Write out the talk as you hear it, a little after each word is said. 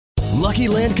Lucky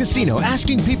Land Casino,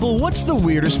 asking people, what's the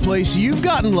weirdest place you've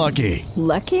gotten lucky?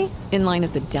 Lucky? In line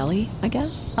at the deli, I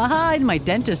guess? Aha, in my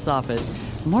dentist's office.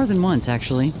 More than once,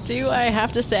 actually. Do I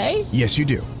have to say? Yes, you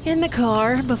do. In the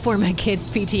car before my kids'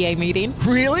 PTA meeting.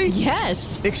 Really?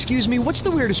 Yes. Excuse me, what's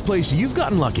the weirdest place you've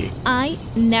gotten lucky? I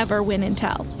never win and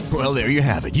tell. Well, there you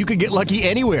have it. You can get lucky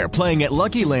anywhere, playing at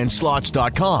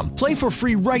LuckyLandSlots.com. Play for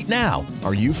free right now.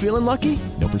 Are you feeling lucky?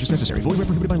 No purchase necessary. Void where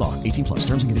prohibited by law. 18 plus.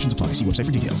 Terms and conditions apply. See website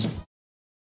for details.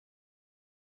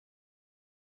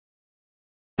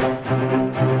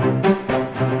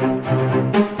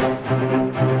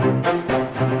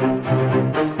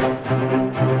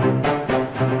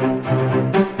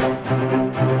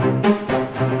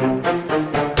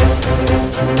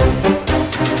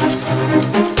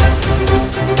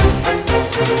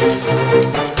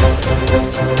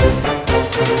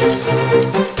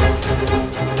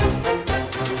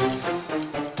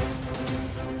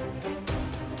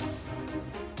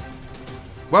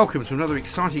 Welcome to another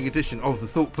exciting edition of The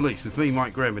Thought Police with me,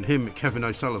 Mike Graham, and him, Kevin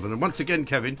O'Sullivan. And once again,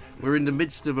 Kevin, we're in the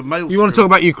midst of a maelstrom. You want to talk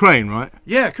about Ukraine, right?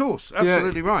 Yeah, of course.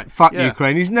 Absolutely right. Fuck yeah.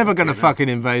 Ukraine. He's never going to fucking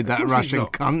invade that Russian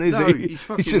cunt, is he?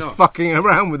 He's just fucking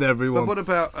around with everyone. But what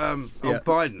about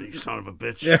Biden, you son of a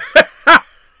bitch? Yeah.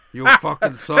 You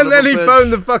fucking son of a bitch. And then he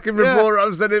phoned the fucking reporter up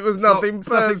and said it was nothing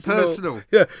personal.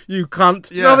 Yeah, you cunt.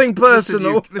 Yeah. Nothing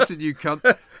personal. Listen, you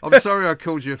cunt. I'm sorry I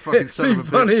called you a fucking son of a bitch.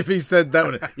 It'd be funny if he said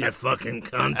that. You fucking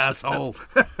cunt. Asshole.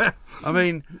 I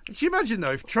mean, can you imagine,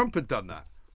 though, if Trump had done that?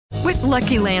 With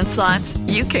Lucky Land Slots,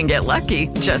 you can get lucky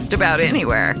just about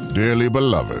anywhere. Dearly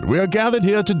beloved, we are gathered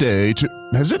here today to...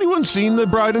 Has anyone seen the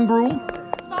bride and groom?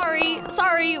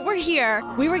 Sorry, we're here.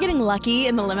 We were getting lucky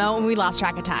in the limo and we lost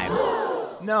track of time.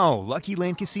 No, Lucky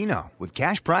Land Casino, with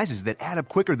cash prizes that add up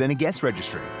quicker than a guest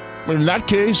registry. In that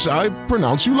case, I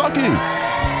pronounce you lucky.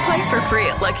 Play for free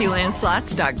at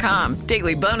LuckyLandSlots.com.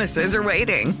 Daily bonuses are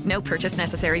waiting. No purchase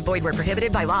necessary. Void where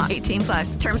prohibited by law. 18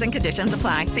 plus. Terms and conditions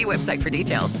apply. See website for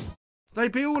details.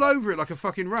 They'd be all over it like a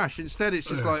fucking rash. Instead, it's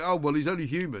just like, oh, well, he's only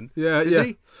human. Yeah, Is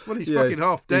he? Well, he's fucking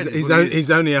half dead. He's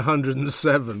only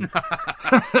 107.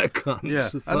 Yeah.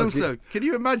 And also, can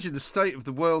you imagine the state of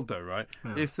the world, though, right?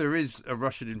 Yeah. If there is a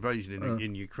Russian invasion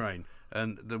in Ukraine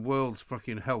and the world's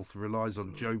fucking health relies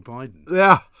on Joe Biden.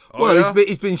 Yeah. Well,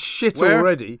 he's been shit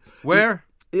already. Where?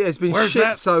 Yeah, it's been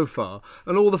shit so far,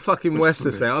 and all the fucking West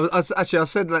are saying. I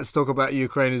said let's talk about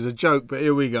Ukraine as a joke, but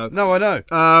here we go. No, I know.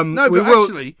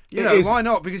 Actually, why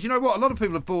not? Because you know what? A lot of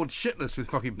people are bored shitless with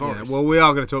fucking Boris. Yeah, well, we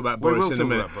are going to talk about Boris in a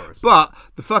minute. But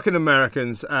the fucking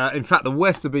Americans, in fact, the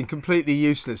West have been completely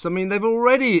useless. I mean, they've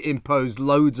already imposed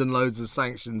loads and loads of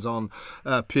sanctions on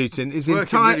Putin. His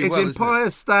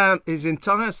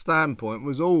entire standpoint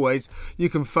was always, you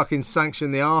can fucking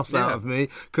sanction the arse out of me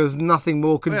because nothing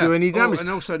more can do any damage.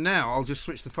 Also now, I'll just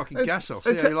switch the fucking gas off.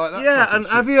 See how you like that? Yeah, and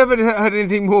have you ever heard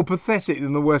anything more pathetic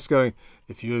than the West going,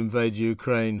 if you invade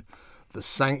Ukraine, the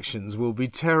sanctions will be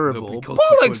terrible.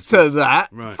 Bollocks to that.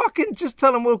 Right. Fucking just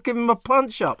tell him we'll give him a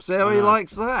punch-up. See how he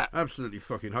likes that. Absolutely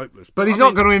fucking hopeless. But he's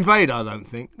not going to invade, I don't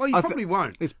think. Well, he probably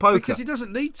won't. It's poker. Because he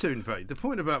doesn't need to invade. The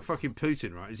point about fucking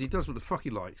Putin, right, is he does what the fuck he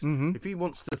likes. Mm-hmm. If he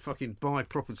wants to fucking buy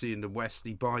property in the West,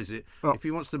 he buys it. Oh. If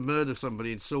he wants to murder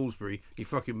somebody in Salisbury, he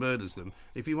fucking murders them.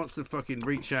 If he wants to fucking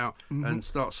reach out and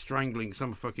start strangling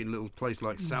some fucking little place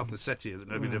like South Ossetia that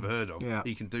nobody's ever heard of,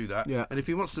 he can do that. Yeah. And if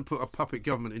he wants to put a puppet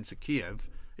government into Kiev,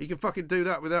 he can fucking do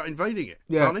that without invading it,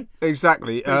 can't he?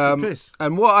 Exactly.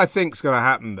 And what I think's going to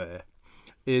happen there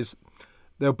is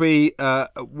there'll be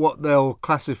what they'll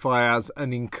classify as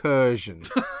an incursion.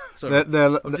 Sorry,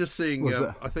 I'm just seeing.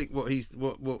 I think what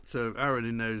Aaron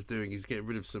in there is doing is getting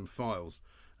rid of some files.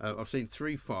 I've seen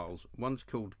 3 files. One's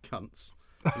called cunts.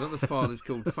 Another file is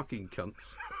called fucking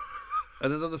cunts.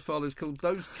 And another file is called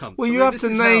Those Cunts. Well, you have to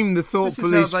name the Thought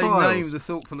Police files. This is how they name the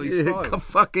Thought Police files.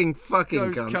 Fucking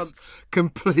Those cunts.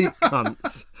 Complete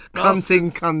cunts.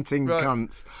 Cunting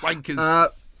cunts.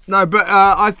 Wankers. No, but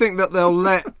I think that they'll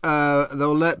let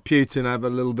Putin have a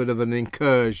little bit of an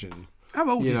incursion. How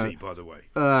old is he, by the way?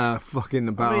 Fucking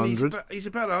about 100. He's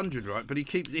about 100, right? But he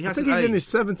hasn't. I think he's in his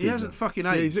 70s. He hasn't fucking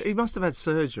aged. Yeah, he must have had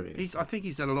surgery. I think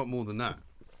he's done a lot more than that.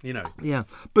 You know. Yeah,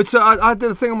 but I did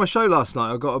a thing on my show last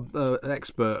night. I got an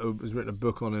expert who has written a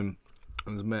book on him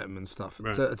and has met him and stuff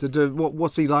to do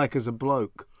what's he like as a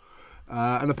bloke.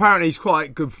 And apparently he's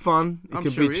quite good fun. He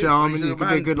can be charming. He can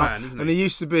be a good man, and he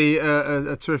used to be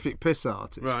a terrific piss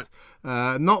artist. Right.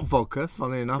 Not vodka,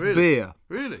 funny enough, really? beer.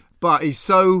 Really? But he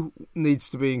so needs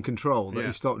to be in control that Yeah.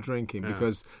 he stopped drinking Yeah.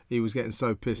 because he was getting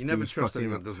so pissed. You never was trust fucking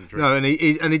anyone up. that doesn't drink. No,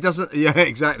 and he doesn't. Yeah,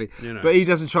 exactly. You know. But he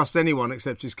doesn't trust anyone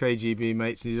except his KGB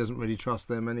mates, and he doesn't really trust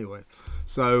them anyway.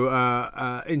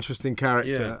 So interesting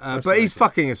character. Yeah, but he's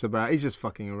fucking us about. He's just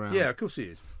fucking around. Yeah, of course he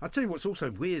is. I tell you what's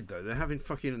also weird though. They're having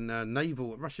fucking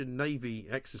Russian Navy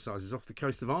exercises off the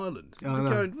coast of Ireland. I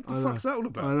know, What the fuck's that all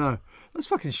about? I know. Those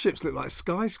fucking ships look like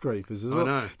skyscrapers as I well.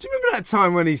 know. Do you remember that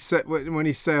time when he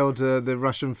sailed the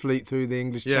Russian fleet through the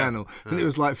English Yeah. Channel, and it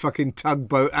was like fucking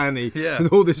Tugboat Annie, Yeah.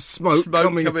 with all this smoke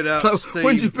coming out. So steam,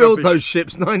 when did you build rubbish. those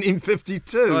ships?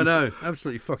 1952. I know,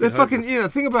 absolutely fucking. They're fucking. hopeless. You know, the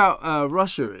thing about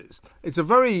Russia is it's a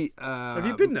very. Have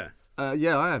you been there?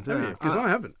 Yeah, I have. Have you? Because I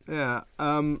haven't. Yeah.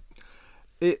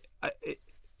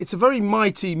 It's a very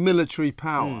mighty military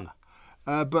power.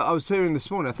 But I was hearing this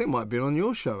morning, I think it might have been on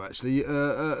your show actually,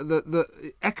 that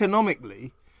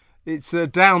economically, it's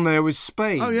down there with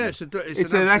Spain. Oh yeah, it's an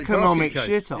absolute economic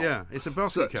basket case. shithole. Yeah, it's a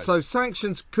basket case. So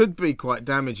sanctions could be quite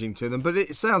damaging to them, but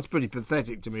it sounds pretty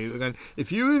pathetic to me. They're going,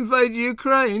 if you invade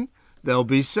Ukraine, there'll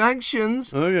be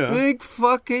sanctions. Oh, yeah. Big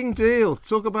fucking deal.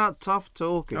 Talk about tough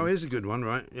talking. Oh, here's a good one,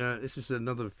 right? This is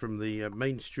another from the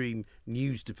mainstream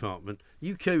news department.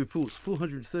 UK reports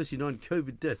 439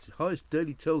 COVID deaths, highest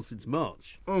daily toll since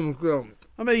March. Oh, my God.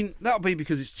 I mean, that'll be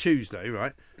because it's Tuesday,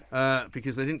 right?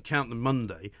 Because they didn't count the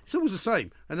Monday. It's always the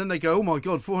same. And then they go, oh, my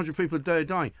God, 400 people a day are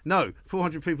dying. No,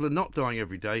 400 people are not dying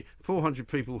every day. 400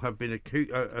 people have been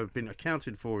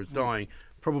accounted for as dying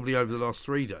probably over the last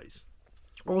 3 days.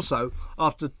 Also,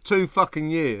 after 2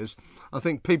 fucking years, I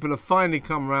think people have finally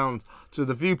come round to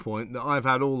the viewpoint that I've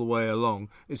had all the way along.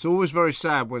 It's always very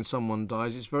sad when someone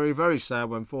dies. It's very, very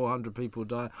sad when 400 people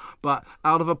die. But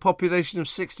out of a population of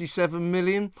 67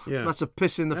 million, that's a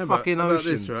piss in the fucking how about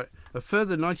ocean. this, right? A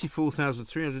further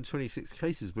 94,326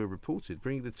 cases were reported,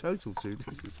 bringing the total to...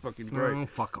 This is fucking great. Oh,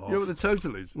 fuck off. You know what the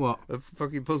total is? What? Of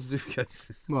fucking positive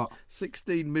cases? What?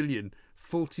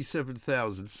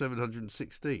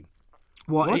 16,047,716.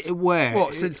 What? Where?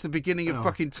 What? Since the beginning of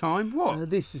fucking time?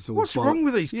 What? This is all What's bollock. wrong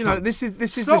with these? You know, cunts?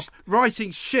 this is Stop writing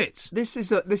shit. This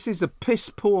is a piss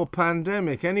poor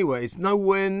pandemic. Anyway, it's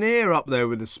nowhere near up there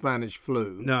with the Spanish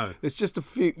flu. No, it's just a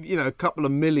few, a couple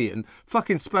of million.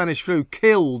 Fucking Spanish flu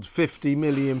killed 50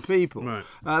 million people. Right.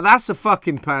 That's a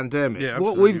fucking pandemic. Yeah,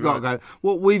 what absolutely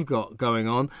we've got going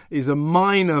on is a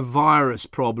minor virus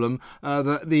problem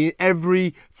that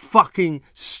every fucking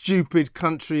stupid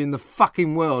country in the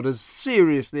fucking world has seriously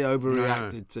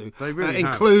overreacted to. They really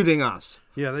including us.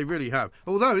 Yeah, they really have.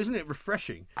 Although, isn't it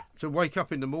refreshing to wake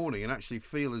up in the morning and actually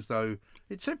feel as though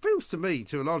it feels to me,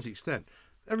 to a large extent,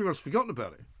 everyone's forgotten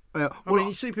about it. I mean,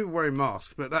 you see people wearing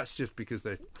masks, but that's just because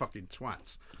they're fucking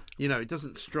twats. You know, it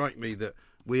doesn't strike me that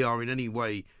we are in any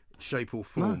way, shape or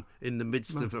form in the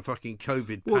midst of a fucking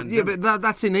COVID pandemic. Yeah, but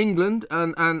that's in England,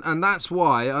 and that's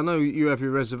why I know you have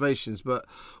your reservations. But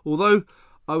although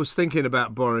I was thinking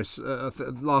about Boris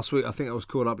last week, I think I was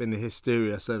caught up in the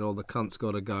hysteria, saying, "Oh, the cunt's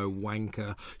got to go,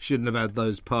 wanker, shouldn't have had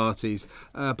those parties."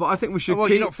 But I think we should.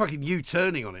 You're not fucking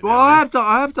U-turning on it. Well, now, I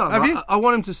have done. Have you? I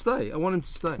want him to stay.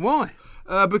 Why?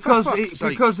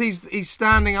 Because he's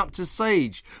standing up to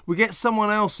Sage. We get someone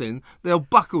else in, they'll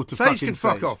buckle to Sage fucking can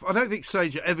Sage. fuck off. I don't think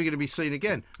Sage are ever going to be seen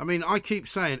again. I mean, I keep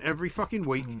saying every fucking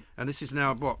week, and this is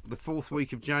now the 4th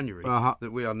week of January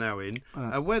that we are now in.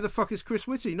 Where the fuck is Chris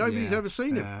Whitty? Nobody's ever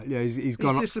seen him. Yeah, he's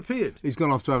disappeared. He's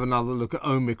gone off to have another look at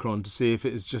Omicron to see if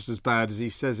it is just as bad as he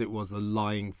says it was. The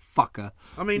lying fucker.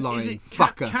 I mean,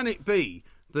 can it be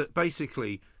that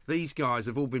basically these guys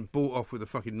have all been bought off with a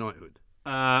fucking knighthood?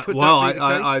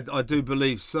 I do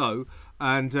believe so.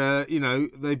 And,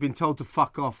 they've been told to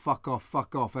fuck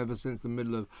off ever since the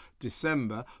middle of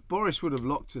December. Boris would have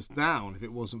locked us down if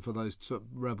it wasn't for those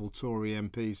rebel Tory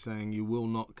MPs saying you will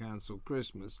not cancel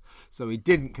Christmas. So he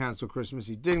didn't cancel Christmas.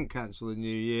 He didn't cancel the New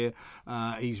Year.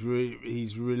 He's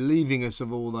relieving us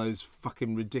of all those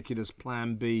fucking ridiculous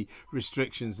Plan B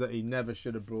restrictions that he never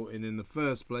should have brought in the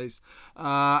first place.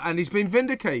 And he's been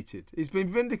vindicated.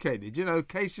 You know,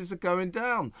 cases are going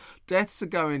down. Deaths are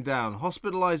going down.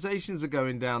 Hospitalisations are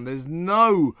going down. There's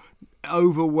no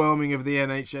overwhelming of the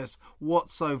NHS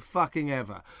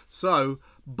whatsoever. So,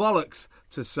 bollocks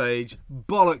to Sage,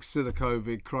 bollocks to the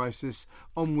COVID crisis,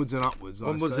 onwards and upwards.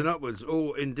 Onwards and upwards,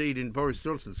 or indeed in Boris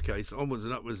Johnson's case, onwards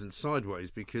and upwards and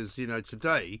sideways, because,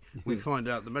 today we find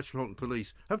out the Metropolitan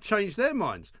Police have changed their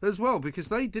minds as well, because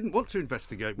they didn't want to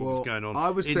investigate what was going on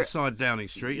inside Downing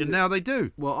Street, and now they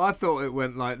do. Well, I thought it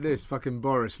went like this, fucking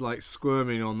Boris, like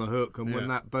squirming on the hook, and when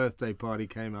that birthday party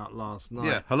came out last night...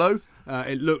 Yeah, hello?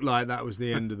 It looked like that was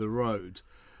the end of the road.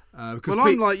 I'm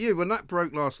like you. When that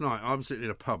broke last night, I was sitting in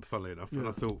a pub, funnily enough, and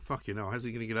I thought, fucking hell, how's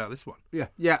he going to get out of this one? Yeah.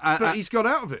 But he's got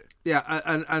out of it. Yeah,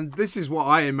 and this is what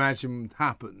I imagine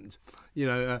happened. You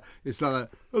know, it's like,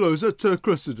 hello, is that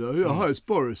Cressida? Yeah, hi, it's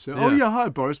Boris. Yeah. Oh, yeah, hi,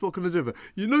 Boris. What can I do for you?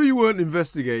 You know you weren't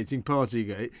investigating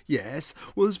Partygate. Yes.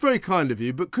 Well, it's very kind of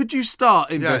you, but could you start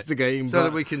investigating so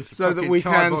that we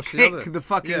can kick the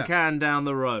fucking can down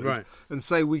the road and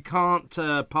say we can't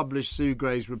publish Sue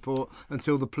Gray's report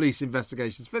until the police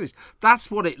investigation's finished? That's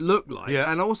what it looked like.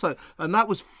 Yeah. And that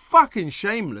was fucking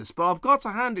shameless, but I've got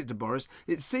to hand it to Boris.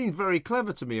 It seemed very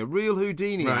clever to me, a real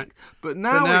Houdini act. But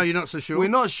now you're not so sure? We're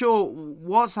not sure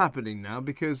what's happening now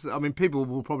because, I mean, people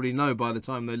will probably know by the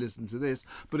time they listen to this,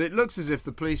 but it looks as if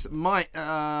the police might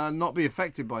not be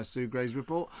affected by Sue Gray's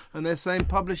report, and they're saying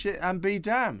publish it and be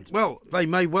damned. Well, they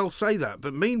may well say that,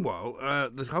 but meanwhile,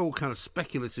 the whole kind of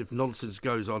speculative nonsense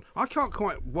goes on. I can't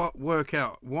quite work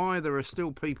out why there are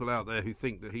still people out there who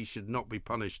think that he should not be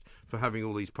punished for having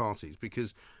all these parties,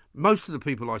 because most of the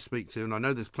people I speak to, and I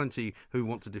know there's plenty who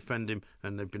want to defend him,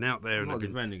 and they've been out there and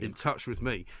they've been in touch with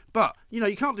me. But, you know,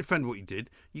 you can't defend what he did.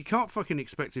 You can't fucking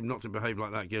expect him not to behave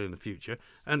like that again in the future.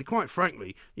 And quite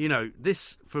frankly, you know,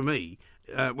 this, for me,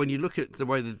 when you look at the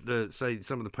way that, say,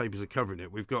 some of the papers are covering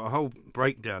it, we've got a whole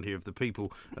breakdown here of the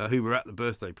people who were at the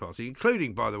birthday party,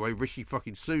 including, by the way, Rishi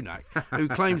fucking Sunak, who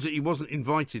claims that he wasn't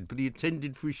invited, but he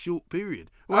attended for a short period.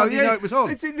 Well, how did he know it was on?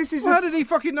 How did he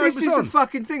fucking know it was on? This is the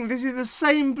fucking thing. This is the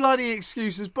same bloody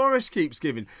excuse as Boris keeps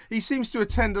giving. He seems to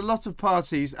attend a lot of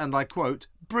parties, and I quote,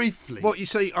 briefly. What you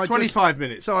see, 25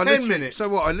 minutes, so 10 minutes. So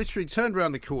what? I literally turned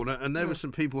around the corner and there were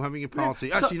some people having a party.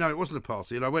 Actually, no, it wasn't a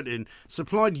party. And I went in,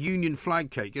 supplied Union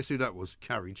flag cake. Guess who that was?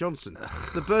 Carrie Johnson.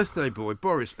 The birthday boy,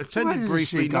 Boris, attended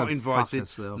briefly, not invited.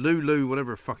 Lulu,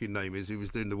 whatever her fucking name is, who was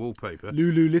doing the wallpaper.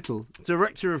 Lulu Little.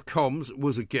 Director of comms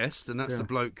was a guest, and that's the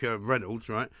bloke Reynolds,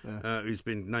 right? Who's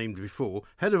been named before.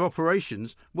 Head of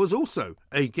operations was also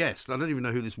a guest. I don't even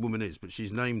know who this woman is, but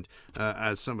she's named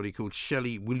as somebody called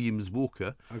Shelley Williams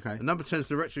Walker. Okay. And number 10's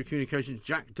Director of Communications,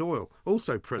 Jack Doyle,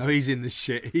 also present. Oh, he's in the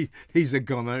shit. He's a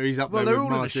goner. He's up there with they're all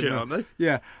Martin, in the shit, aren't they?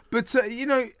 Yeah. But, you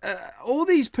know, all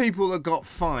these people that got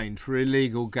fined for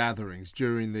illegal gatherings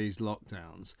during these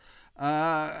lockdowns,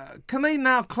 can they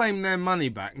now claim their money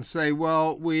back and say,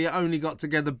 well, we only got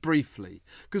together briefly?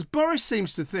 Because Boris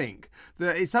seems to think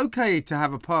that it's okay to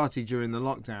have a party during the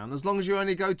lockdown as long as you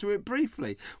only go to it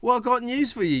briefly. Well, I've got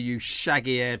news for you, you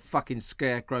shaggy-haired fucking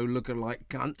scarecrow lookalike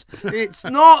cunt. It's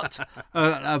not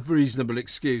a reasonable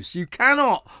excuse. You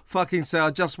cannot fucking say,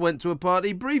 I just went to a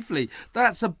party briefly.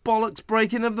 That's a bollocks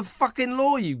breaking of the fucking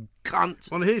law, you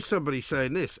cunt. Well, here's somebody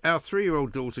saying this. Our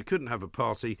 3-year-old daughter couldn't have a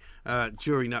party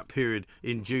during that period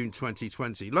in June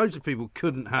 2020. Loads of people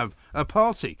couldn't have a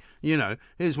party. You know,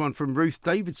 here's one from Ruth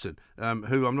Davidson,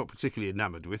 who I'm not particularly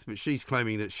enamoured with, but she's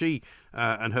claiming that she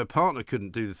and her partner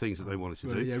couldn't do the things that they wanted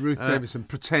to do. Yeah, Ruth Davidson,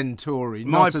 pretend Tory.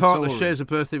 My partner shares a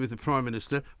birthday with the Prime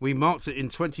Minister. We marked it in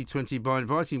 2020 by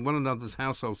inviting one another's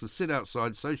households to sit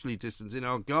outside, socially distanced, in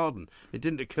our garden. It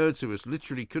didn't occur to us,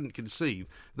 literally couldn't conceive,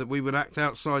 that we would act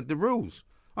outside the rules.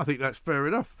 I think that's fair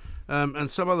enough. And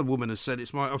some other woman has said,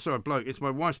 it's my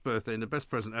wife's birthday and the best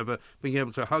present ever, being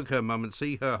able to hug her mum and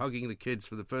see her hugging the kids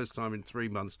for the first time in 3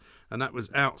 months. And that was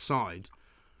outside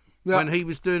when he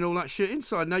was doing all that shit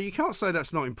inside. Now, you can't say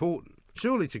that's not important,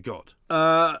 surely, to God.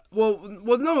 Well,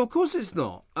 no, of course it's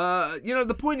not. You know,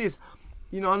 the point is,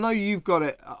 you know, I know you've got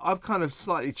it. I've kind of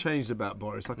slightly changed about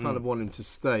Boris. I kind of want him to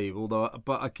stay,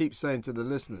 but I keep saying to the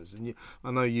lilisteners, and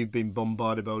I know you've been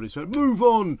bombarded by all this. Move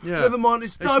on. Yeah. Never mind.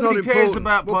 Nobody cares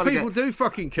about Partygate. Well, people do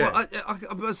fucking care. Well,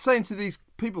 I was saying to these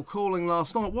people calling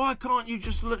last night, why can't you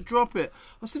just drop it?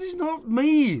 I said, it's not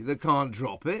me that can't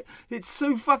drop it. It's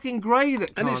Sue fucking Gray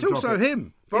that can't drop it. And it's also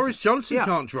him. Boris Johnson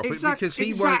can't drop it because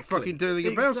he won't fucking do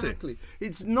anything about it.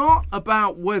 It's not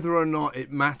about whether or not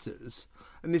it matters.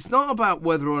 And it's not about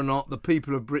whether or not the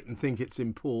people of Britain think it's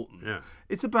important. Yeah.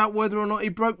 It's about whether or not he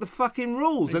broke the fucking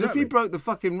rules. Exactly. And if he broke the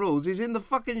fucking rules, he's in the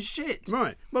fucking shit.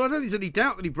 Right. Well, I don't think there's any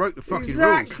doubt that he broke the fucking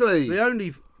rules. Exactly. The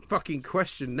only fucking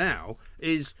question now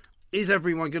is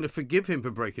everyone going to forgive him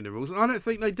for breaking the rules? And I don't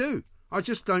think they do. I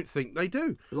just don't think they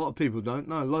do. A lot of people don't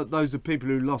know. Those are people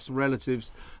who lost relatives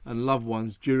and loved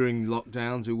ones during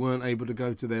lockdowns, who weren't able to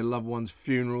go to their loved ones'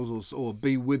 funerals or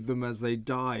be with them as they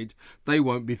died. They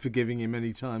won't be forgiving him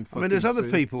anytime. I mean, there's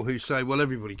other people who say, well,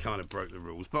 everybody kind of broke the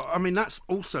rules. But, I mean, that's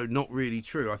also not really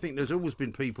true. I think there's always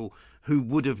been people who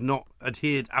would have not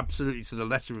adhered absolutely to the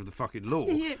letter of the fucking law.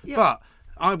 Yeah. But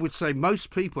I would say most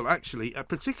people actually,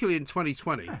 particularly in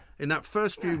 2020, in that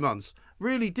first few months,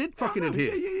 really did fucking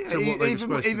adhere to what they were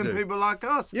supposed to do. Even people like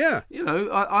us. Yeah. You know,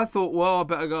 I thought, well, I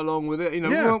better go along with it. You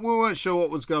know, we weren't sure what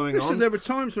was going on. Listen, there were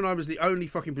times when I was the only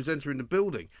fucking presenter in the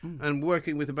building and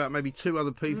working with about maybe 2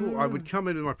 other people. I would come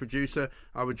in with my producer.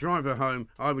 I would drive her home.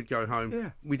 I would go home.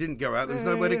 Yeah. We didn't go out. There was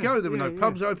nowhere to go. There were no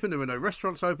pubs open. There were no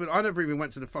restaurants open. I never even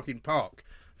went to the fucking park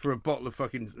for a bottle of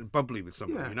fucking bubbly with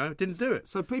somebody, you know? Didn't do it.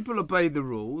 So people obeyed the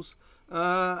rules,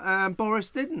 and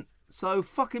Boris didn't. So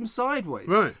fuck him sideways.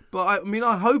 Right. But I mean,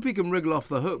 I hope he can wriggle off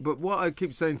the hook. But what I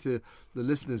keep saying to the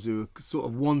listeners who sort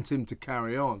of want him to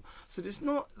carry on, I said, it's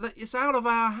not that it's out of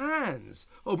our hands.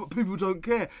 Oh, but people don't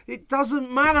care. It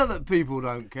doesn't matter that people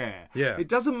don't care. Yeah. It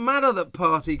doesn't matter that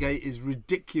Partygate is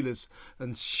ridiculous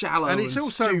and shallow And it's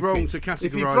also stupid. wrong to categorise it.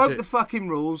 If he broke the fucking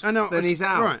rules, then he's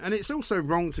out. Right, and it's also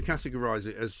wrong to categorise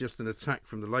it as just an attack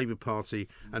from the Labour Party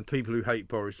and people who hate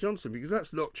Boris Johnson, because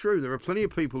that's not true. There are plenty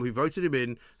of people who voted him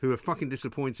in who are fucking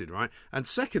disappointed, right? And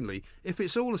secondly, if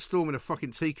it's all a storm in a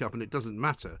fucking teacup and it doesn't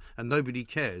matter and nobody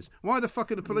cares, why the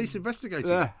fuck are the police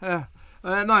investigating?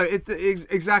 No,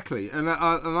 exactly. And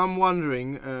I'm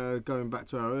wondering, going back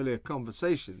to our earlier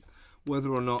conversation, whether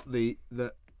or not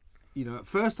at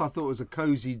first I thought it was a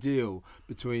cosy deal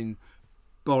between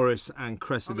Boris and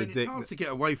Cressida Dick. It's hard to get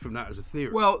away from that as a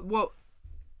theory. Well,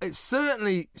 it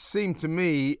certainly seemed to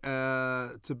me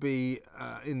to be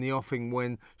in the offing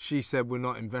when she said we're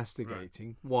not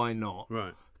investigating. Right. Why not?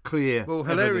 Right. Clear. Well,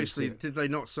 hilariously, did they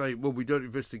not say, well, we don't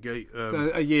investigate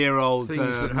a year-old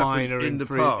things that minor in the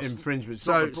past. infringement?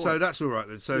 So that's all right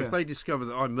then. So if they discover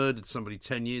that I murdered somebody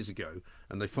 10 years ago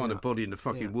and they find a body in the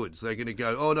fucking woods, they're going to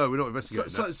go, oh no, we're not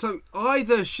investigating that. So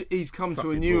either he's come to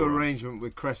a new morons. arrangement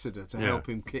with Cressida to help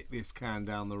him kick this can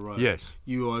down the road. Yes.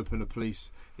 You open a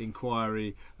police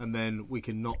inquiry and then we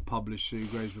can not publish Sue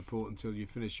Gray's report until you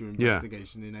finish your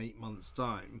investigation in 8 months'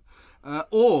 time.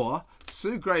 Or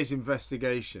Sue Gray's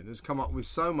investigation has come up with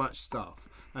so much stuff,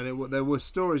 and there were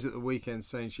stories at the weekend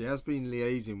saying she has been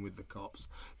liaising with the cops,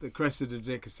 that Cressida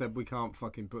Dick has said we can't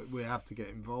we have to get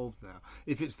involved now.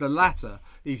 If it's the latter,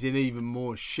 he's in even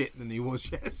more shit than he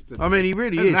was yesterday. I mean, he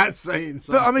really is. That's saying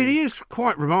something. But I mean, he is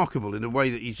quite remarkable in the way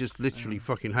that he's just literally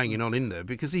fucking hanging on in there,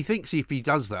 because he thinks if he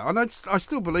does that, and I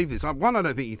still believe this. One, I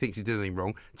don't think he thinks he did anything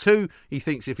wrong. Two, he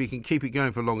thinks if he can keep it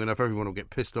going for long enough, everyone will get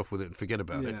pissed off with it and forget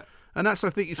about it. And that's, I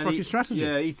think, his fucking strategy.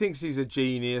 Yeah, he thinks he's a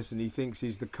genius and he thinks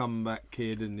he's the comeback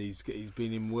kid and he's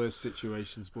been in worse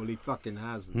situations. Well, he fucking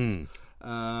hasn't.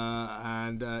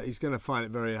 And he's going to find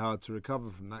it very hard to recover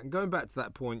from that. And going back to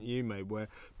that point you made where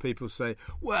people say,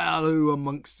 well, who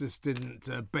amongst us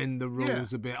didn't bend the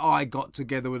rules a bit? I got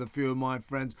together with a few of my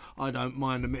friends. I don't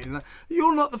mind admitting that.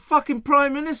 You're not the fucking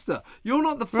Prime Minister. You're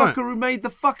not the fucker who made the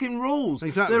fucking rules.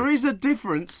 Exactly. There is a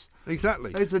difference.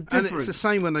 Exactly. There's a difference. And it's the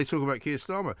same when they talk about Keir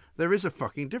Starmer. There is a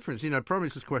fucking difference. You know, Prime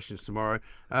Minister's questions tomorrow.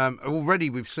 Already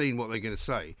we've seen what they're going to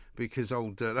say because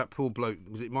that poor bloke,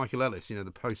 was it Michael Ellis, you know, the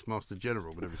Postmaster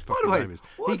General, whatever his fucking name is.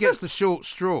 He gets the short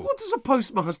straw. What does a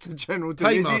Postmaster General do?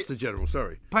 Paymaster General,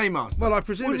 sorry. Paymaster. Well, I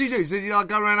presume what does he do? Does he like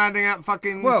go around handing out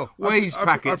fucking wage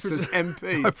packets as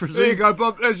MP? I presume, there you go,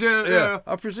 Bob. There's your,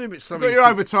 I presume it's something. You got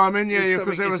your overtime in,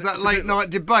 because there was that late night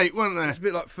debate, wasn't there? It's a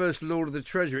bit like First Lord of the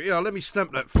Treasury. Yeah, let me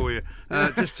stamp that for you.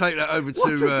 Just take that over what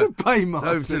to the Paymaster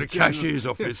over to the cashier's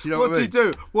office. You know what I mean? do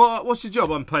you do? What's your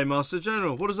job? I'm Paymaster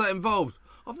General. What does that involve?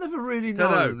 I've never really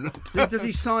known. Does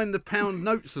he sign the pound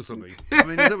notes or something? I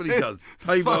mean, is that what he does?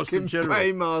 Paymaster General.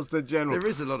 Paymaster General. There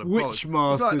is a lot of Witchmaster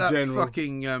General. It's like that General.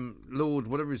 Fucking Lord,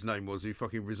 whatever his name was, who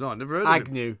fucking resigned. Never heard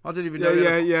Agnew. of him. I didn't even know.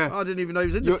 I didn't even know he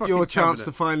was in the fucking Your chance cabinet.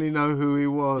 to finally know who he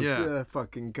was. Yeah,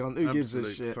 fucking cunt. Who gives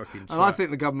a shit? And I think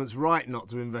the government's right not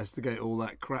to investigate all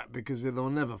that crap because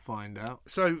they'll never find out.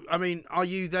 So, I mean, are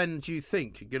you then, do you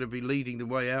think, going to be leading the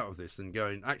way out of this and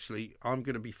going, actually, I'm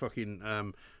going to be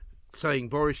fucking saying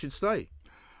Boris should stay?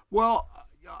 Well,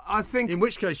 I think... In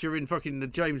which case you're in fucking the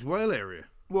James Whale area.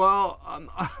 Well...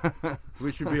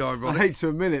 which would be ironic. I hate to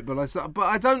admit it, but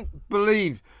I don't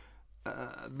believe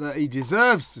that he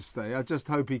deserves to stay. I just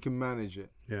hope he can manage it.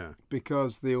 Yeah.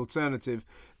 Because the alternative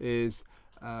is...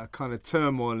 kind of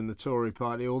turmoil in the Tory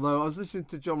party, although I was listening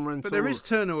to John Rentoul. But there is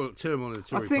turmoil in the Tory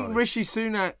party. I think Rishi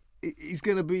Sunak is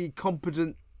going to be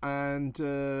competent and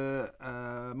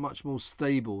much more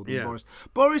stable than Boris.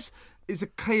 Boris is a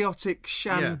chaotic,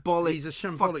 shambolic, he's a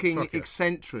shambolic fucking fucker.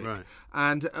 eccentric. Right.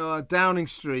 And Downing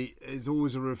Street is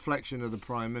always a reflection of the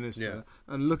Prime Minister.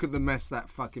 Yeah. And look at the mess that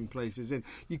fucking place is in.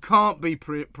 You can't be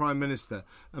Prime Minister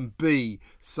and be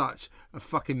such a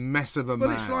fucking mess of a man.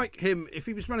 Well, it's like him, if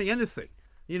he was running anything,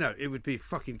 you know, it would be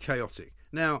fucking chaotic.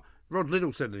 Now, Rod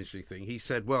Liddle said an interesting thing. He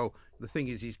said, well, the thing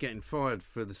is he's getting fired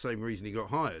for the same reason he got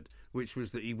hired, which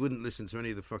was that he wouldn't listen to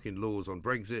any of the fucking laws on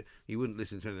Brexit. He wouldn't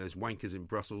listen to any of those wankers in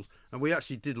Brussels. And we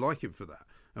actually did like him for that.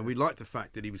 And we liked the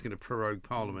fact that he was going to prorogue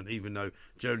Parliament, even though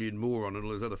Jolyon Moron and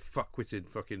all those other fuck-witted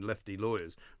fucking lefty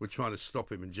lawyers were trying to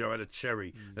stop him. And Joanna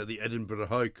Cherry at the Edinburgh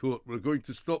High Court were going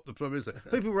to stop the Prime Minister.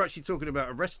 People were actually talking about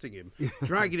arresting him,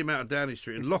 dragging him out of Downing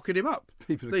Street and locking him up.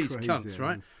 These cunts,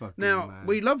 right? Now, mad.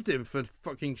 we loved him for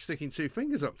fucking sticking two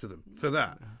fingers up to them for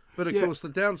that. But, of course, the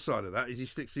downside of that is he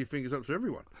sticks two fingers up to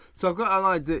everyone. So I've got an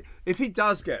idea. If he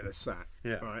does get the sack,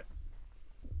 right,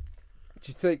 do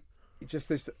you think...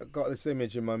 got this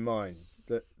image in my mind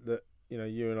that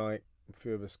you and I, a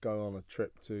few of us, go on a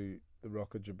trip to the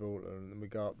Rock of Gibraltar and we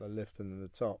go up the lift and the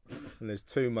top and there's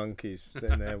two monkeys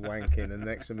sitting there wanking and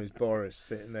next to him is Boris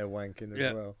sitting there wanking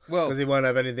as well because he won't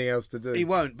have anything else to do. He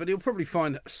won't, but he'll probably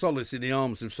find solace in the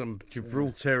arms of some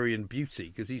Gibraltarian beauty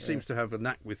because he seems to have a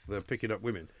knack with picking up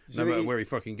women no matter where he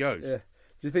fucking goes. Yeah.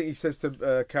 Do you think he says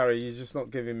to Carrie, "You're just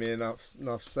not giving me enough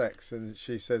sex," and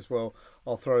she says, "Well,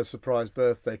 I'll throw a surprise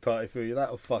birthday party for you.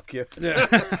 That'll fuck you." Yeah.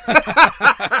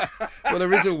 Well,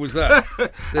 there is always that.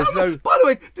 There's no. By the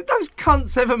way, did those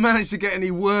cunts ever manage to get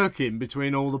any work in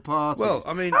between all the parties? Well,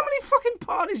 I mean, how many fucking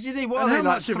parties do you need? What are they,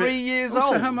 like 3 years old?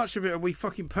 Also, how much of it are we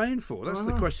fucking paying for? That's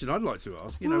the question I'd like to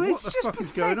ask. What the fuck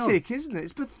is going on? It's just pathetic, isn't it?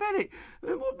 It's pathetic.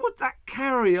 What that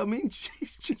Carrie? I mean,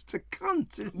 she's just a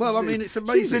cunt. Isn't she? I mean, it's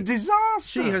amazing. She's a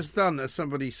disaster. She has done, as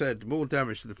somebody said, more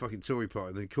damage to the fucking Tory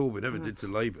party than Corbyn ever did to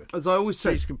Labour. As I always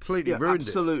said, she's completely ruined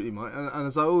absolutely, it. Mike. And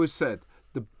as I always said,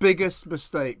 the biggest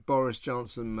mistake Boris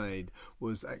Johnson made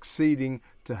was acceding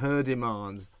to her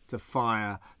demands to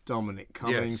fire Dominic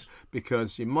Cummings,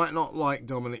 because you might not like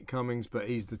Dominic Cummings, but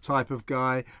he's the type of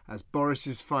guy, as Boris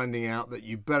is finding out, that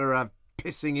you better have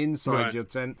pissing inside your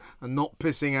tent and not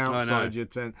pissing outside your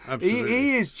tent.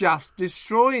 He is just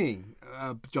destroying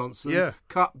Johnson,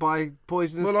 cut by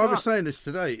poisonous Well, cut. I was saying this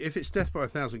today. If it's death by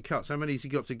 1,000 cuts, how many has he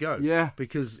got to go? Yeah.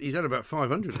 Because he's had about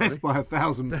 500. Death by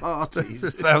 1,000 parties.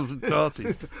 1,000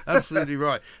 parties. Absolutely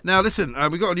right. Now, listen,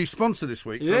 we've got a new sponsor this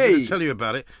week, so I'm going to tell you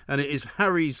about it, and it is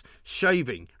Harry's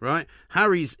Shaving, right?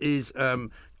 Harry's is...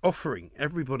 offering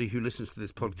everybody who listens to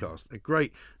this podcast a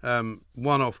great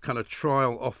one-off kind of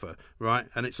trial offer, right?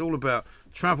 And it's all about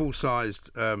travel-sized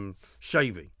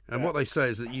shaving. And what they say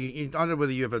is that I don't know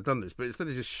whether you've ever done this, but instead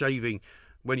of just shaving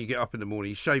when you get up in the morning,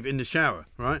 you shave in the shower,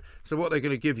 right? So what they're going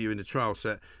to give you in the trial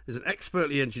set is an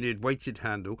expertly engineered weighted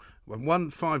handle, one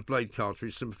 5-blade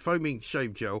cartridge, some foaming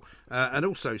shave gel, and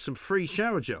also some free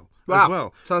shower gel as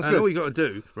well. Sounds and good. all you got to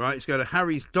do, right, is go to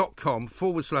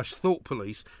harrys.com/thought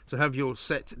police to have your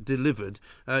set delivered.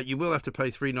 You will have to pay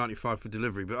 $3.95 for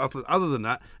delivery, but other than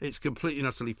that, it's completely and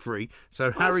utterly free.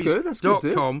 So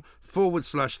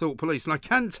harrys.com/thought police. And I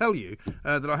can tell you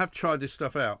that I have tried this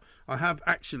stuff out. I have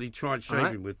actually tried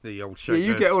shaving with the old shave. Yeah,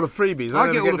 you get all the freebies.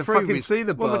 I get all the freebies. Fucking see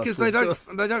the well, because they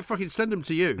bastards. don't fucking send them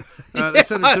to you. They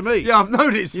send them to me. Yeah, I've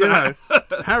noticed that.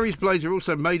 Harry's blades are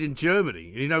also made in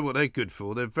Germany. You know what they're good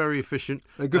for? They're very efficient.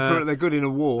 They're good for. They're good in a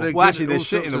war. They're Well, actually, they're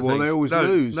shit in a war. They always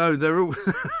lose. No, they're all.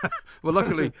 Well,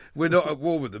 luckily we're not at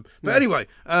war with them. But anyway,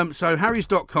 so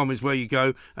harrys.com is where you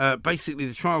go. Basically,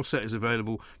 the trial set is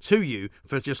available to you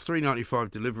for just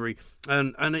 $3.95 delivery,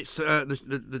 and it's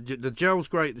the gel's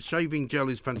great. The shaving gel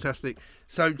is fantastic.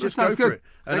 So just go for it.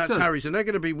 And Excellent. that's Harry's, and they're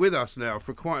going to be with us now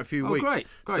for quite a few weeks. Great.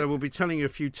 So we'll be telling you a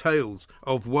few tales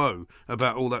of woe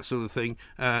about all that sort of thing,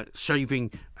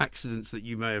 shaving accidents that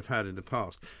you may have had in the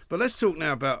past. But let's talk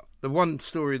now about the one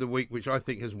story of the week which I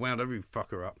think has wound every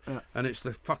fucker up, and it's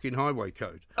the fucking highway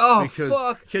code. Oh, because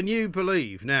fuck. Can you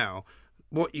believe now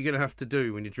what you're going to have to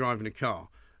do when you're driving a car?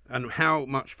 And how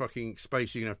much fucking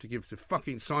space you're going to have to give to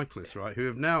fucking cyclists, right? Who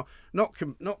have now not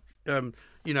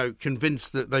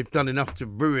convinced that they've done enough to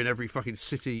ruin every fucking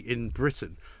city in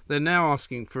Britain. They're now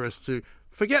asking for us to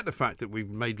forget the fact that we've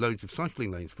made loads of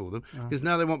cycling lanes for them, because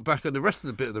now they want back on the rest of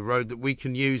the bit of the road that we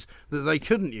can use that they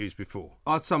couldn't use before.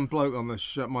 I had some bloke on my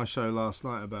show last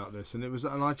night about this, and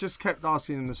I just kept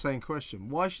asking him the same question: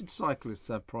 why should cyclists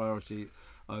have priority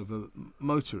over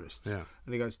motorists? Yeah.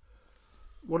 And he goes,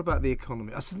 what about the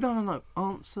economy? I said, no.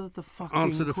 Answer the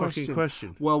fucking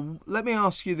question. Well, let me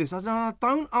ask you this. I said, no,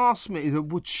 don't ask me.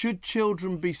 Should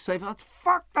children be safe? I said,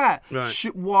 fuck that. Right.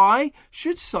 Why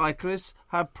should cyclists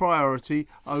have priority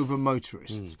over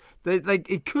motorists?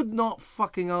 He could not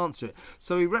fucking answer it.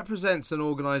 So he represents an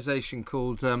organisation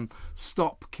called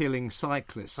Stop Killing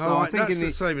Cyclists. So I think that's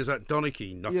the same as that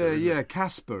Donaghy nutter. Yeah,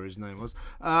 Casper, his name was.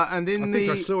 And I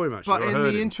think I saw him actually. But in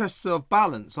the interests of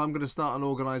balance, I'm going to start an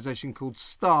organisation called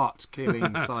Start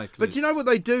Killing Cyclists. But do you know what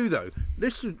they do though?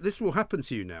 this will happen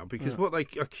to you now because what they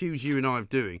accuse you and I of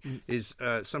doing is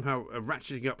somehow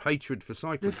ratcheting up hatred for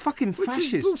cyclists. They're fucking which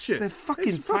fascists. Is bullshit. They're fucking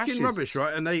it's fucking fascists. rubbish,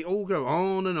 right? And they all go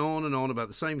on and on and on about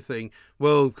the same thing.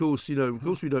 Well, of course, we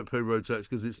don't pay road tax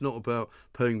because it's not about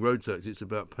paying road tax. It's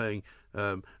about paying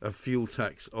a fuel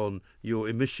tax on your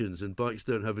emissions, and bikes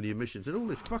don't have any emissions, and all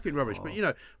this fucking rubbish. But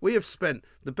we have spent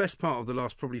the best part of the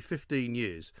last probably 15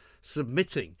 years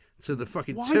submitting to the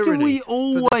fucking tyranny. Why do we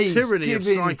always the tyranny give of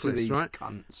in cyclists, to these right?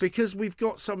 cunts? Because we've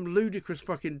got some ludicrous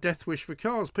fucking death wish for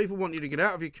cars. People want you to get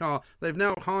out of your car. They've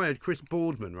now hired Chris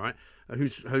Boardman, right?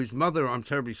 Whose mother, I'm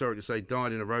terribly sorry to say,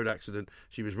 died in a road accident.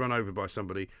 She was run over by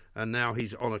somebody, and now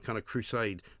he's on a kind of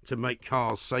crusade to make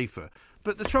cars safer.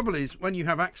 But the trouble is, when you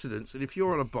have accidents, and if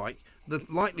you're on a bike, the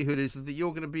likelihood is that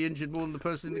you're going to be injured more than the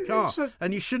person in the car,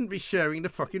 and you shouldn't be sharing the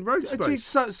fucking road space.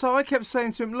 So I kept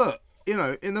saying to him, look,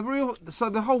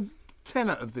 the whole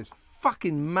tenet of this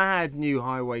fucking mad new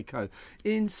highway code,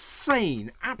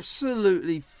 insane,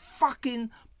 absolutely fucking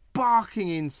barking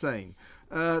insane.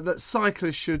 That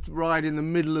cyclists should ride in the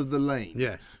middle of the lane.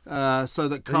 Yes. So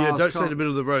that cars don't stay in the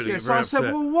middle of the road. So I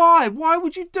said, well, why? Why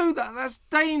would you do that? That's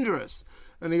dangerous.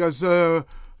 And he goes,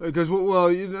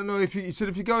 well, you know, if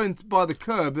you go in by the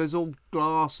curb, there's all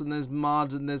glass and there's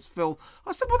mud and there's filth.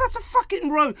 I said, well, that's a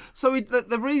fucking road. So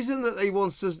the reason that he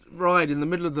wants to ride in the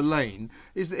middle of the lane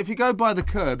is that if you go by the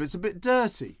curb, it's a bit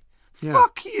dirty. Yeah.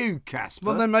 Fuck you, Casper.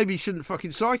 Well, then maybe you shouldn't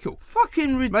fucking cycle.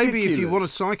 Fucking ridiculous. Maybe if you want to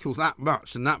cycle that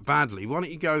much and that badly, why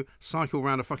don't you go cycle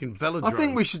around a fucking velodrome? I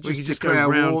think we should just declare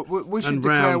war. We should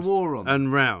declare war on them.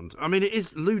 And round. I mean, it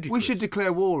is ludicrous. We should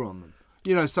declare war on them.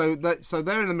 You know, so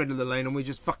they're in the middle of the lane and we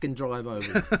just fucking drive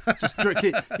over them. Just trick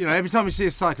it. You know, every time we see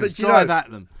a cyclist, drive at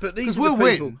them. But these are we'll the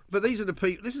people. Win. But these are the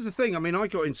people. This is the thing. I mean, I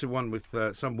got into one with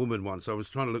some woman once. I was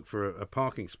trying to look for a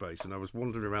parking space, and I was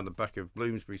wandering around the back of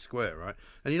Bloomsbury Square, right?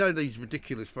 And you know these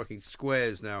ridiculous fucking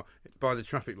squares now by the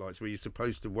traffic lights where you're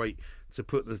supposed to wait to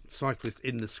put the cyclist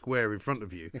in the square in front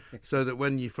of you, so that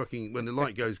when the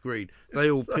light goes green,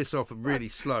 they all piss off really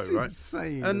slow, right?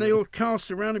 Insane, and they all cars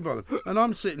surrounded by them. And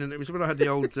I'm sitting, and it was when I had the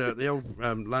old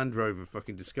Land Rover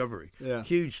fucking Discovery,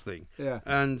 huge thing,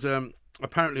 and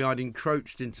apparently I'd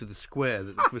encroached into the square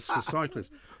that was for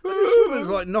cyclists. And this woman was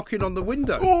like knocking on the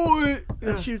window,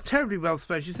 and she was terribly well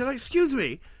spoken. She said, "Excuse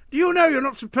me, do you know you're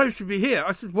not supposed to be here?"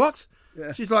 I said, "What?"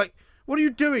 She's like, "What are you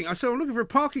doing?" I said, "I'm looking for a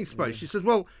parking space." She says,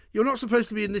 "Well, you're not supposed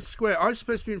to be in this square. I'm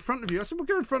supposed to be in front of you." I said, "Well,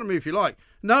 go in front of me if you like."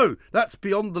 "No, that's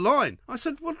beyond the line." I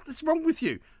said, "What's wrong with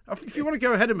you? If you want to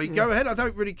go ahead of me, go ahead. I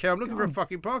don't really care. I'm looking for a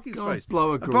fucking parking space."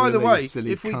 And by the way,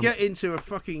 if we get into a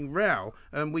fucking row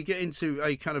and we get into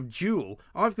a kind of duel,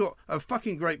 I've got a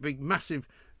fucking great big massive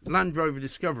Land Rover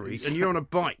Discovery and you're on a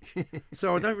bike,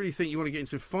 so I don't really think you want to get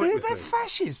into a fight with them. They're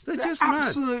fascists. They're just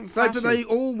absolute mad. Fascists. But they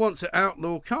all want to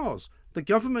outlaw cars. The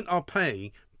government are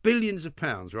paying billions of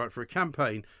pounds, right, for a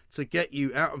campaign to get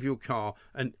you out of your car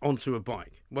and onto a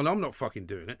bike. Well, I'm not fucking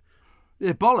doing it.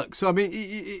 Yeah, bollocks. I mean,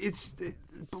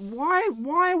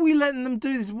 why are we letting them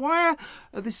do this? Why are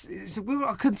we've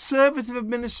got a conservative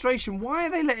administration. Why are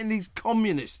they letting these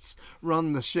communists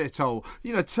run the shithole?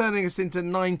 You know, turning us into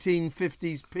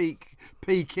 1950s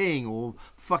Peking or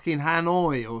fucking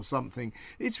Hanoi or something.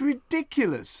 It's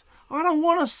ridiculous. I don't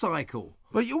want to cycle.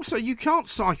 But also, you can't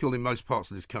cycle in most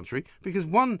parts of this country because,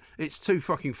 one, it's too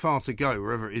fucking far to go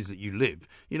wherever it is that you live.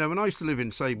 You know, when I used to live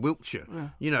in, say,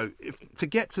 Wiltshire, you know, to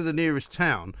get to the nearest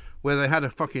town where they had a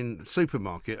fucking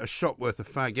supermarket, a shop worth of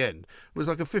fag end, was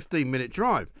like a 15-minute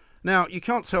drive. Now, you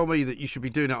can't tell me that you should be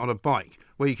doing that on a bike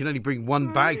where you can only bring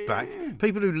one bag back.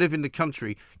 People who live in the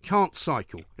country can't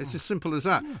cycle. It's as simple as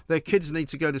that. Their kids need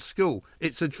to go to school.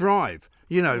 It's a drive.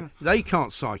 You know, they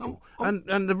can't cycle.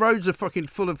 And the roads are fucking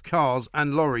full of cars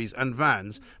and lorries and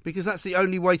vans because that's the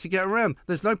only way to get around.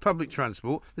 There's no public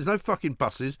transport. There's no fucking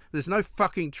buses. There's no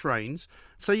fucking trains.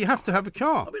 So you have to have a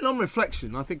car. I mean, on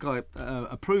reflection, I think I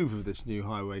approve of this new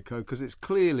highway code because it's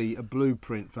clearly a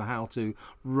blueprint for how to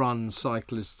run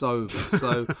cyclists over.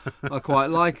 So I quite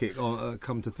like it,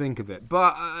 come to think of it.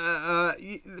 But,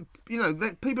 you know,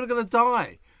 people are going to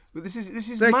die. But this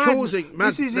is they're mad. Causing mad.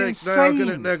 This is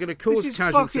insane. They're going to cause this is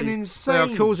casualties. Fucking insane.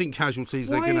 They are causing casualties.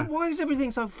 Why is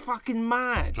everything so fucking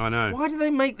mad? I know. Why do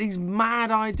they make these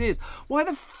mad ideas? Why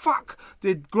the fuck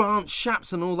did Grant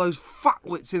Shapps and all those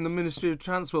fuckwits in the Ministry of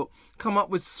Transport come up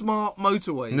with smart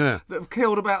motorways that have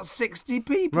killed about 60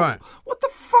 people? Right. What the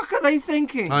fuck are they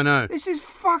thinking? I know. This is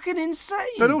fucking insane.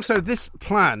 But also, this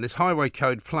plan, this highway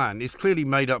code plan, is clearly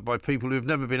made up by people who have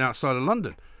never been outside of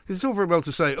London. Because it's all very well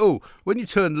to say, oh, when you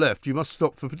turn left, you must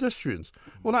stop for pedestrians.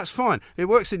 Well, that's fine. It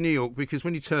works in New York because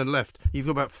when you turn left, you've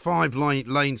got about 5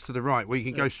 lanes to the right where you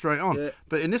can go straight on. Yeah.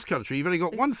 But in this country, you've only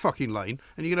got one fucking lane,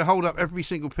 and you're going to hold up every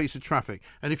single piece of traffic.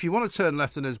 And if you want to turn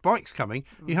left and there's bikes coming,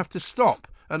 you have to stop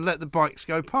and let the bikes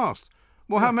go past.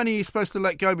 Well, how many are you supposed to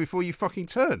let go before you fucking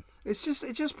turn? It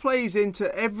just plays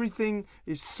into everything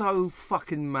is so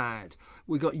fucking mad.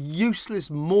 We've got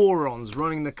useless morons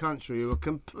running the country who are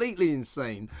completely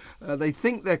insane. They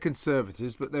think they're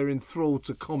conservatives, but they're enthralled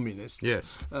to communists. Yes.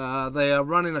 They are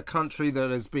running a country that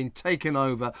has been taken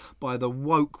over by the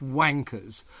woke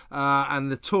wankers,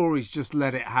 and the Tories just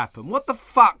let it happen. What the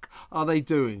fuck are they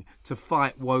doing to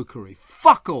fight wokery?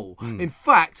 Fuck all. In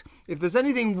fact, if there's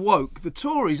anything woke, the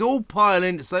Tories all pile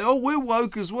in to say, oh, we're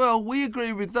woke as well. We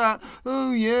agree with that.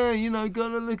 Oh, yeah,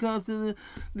 gotta look after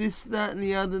this, that, and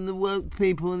the other, and the woke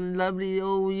people, and the lovely,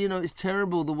 it's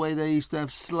terrible the way they used to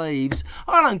have slaves.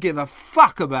 I don't give a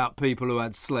fuck about people who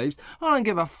had slaves. I don't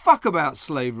give a fuck about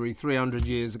slavery 300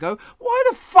 years ago. Why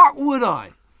the fuck would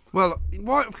I? Well,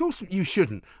 why? Of course you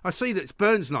shouldn't. I see that it's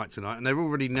Burns night tonight, and they're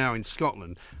already now in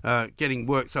Scotland getting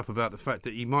worked up about the fact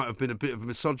that he might have been a bit of a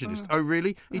misogynist. Oh,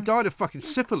 really? He died of fucking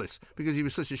syphilis because he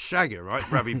was such a shagger, right,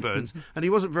 Robbie Burns, and he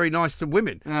wasn't very nice to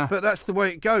women. But that's the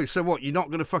way it goes. So what, you're not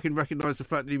going to fucking recognise the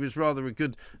fact that he was rather a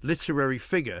good literary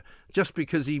figure just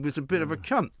because he was a bit of a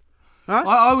cunt? Huh?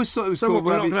 I always thought it was so called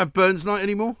what, we're not going to have Burns night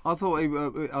anymore? I thought he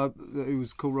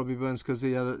was called Robbie Burns because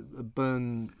he had a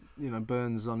burn...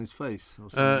 burns on his face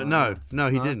or something No,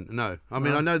 he didn't. No. I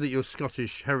mean, I know that your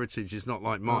Scottish heritage is not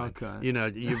like mine. Okay.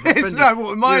 It's not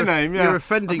my name, yeah. You're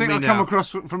offending me now. I think I come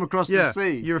across from across the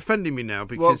sea. You're offending me now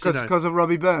because of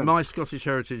Robbie Burns. My Scottish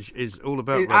heritage is all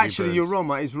about Robbie actually, Burns. You're wrong,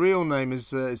 mate. His real name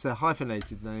is it's a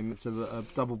hyphenated name. It's a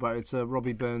double barrel. It's a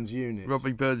Robbie Burns unit.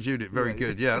 Robbie Burns unit. Very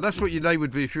good. Yeah, that's what your name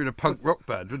would be if you're in a punk rock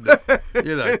band, wouldn't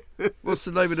it? What's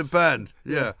the name of the band?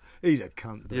 Yeah. He's a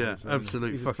cunt. Yeah,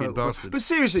 absolute fucking bastard. But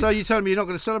seriously, so you're telling me you're not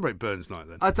going to celebrate Burns Night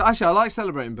then? Actually, I like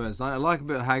celebrating Burns Night. I like a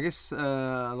bit of haggis.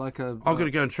 I'm going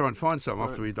to go and try and find some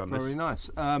after we've done this. Very nice.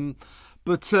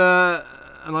 But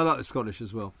and I like the Scottish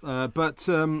as well. But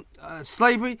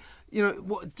slavery,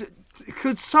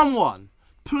 could someone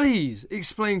please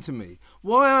explain to me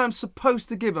why I'm supposed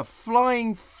to give a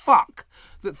flying fuck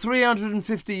that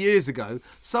 350 years ago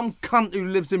some cunt who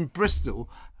lives in Bristol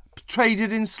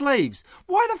traded in slaves?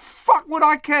 Why the fuck would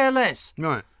I care less?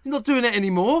 Right. He's not doing it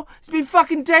anymore. He's been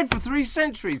fucking dead for 3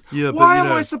 centuries. Yeah, why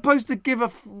am I supposed to give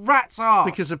a rat's arse?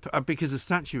 Because a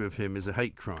statue of him is a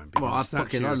hate crime. Well, I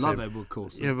love Edward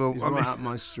Colston. Yeah, well, he's right up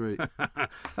my street. How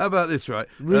about this, right?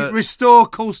 Restore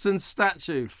Colston's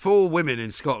statue. 4 women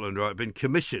in Scotland, right, have been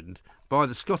commissioned by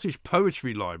the Scottish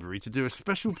Poetry Library to do a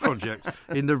special project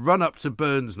in the run-up to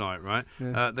Burns Night, right?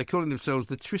 Yeah. They're calling themselves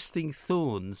the Twisting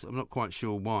Thorns. I'm not quite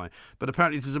sure why. But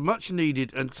apparently there's a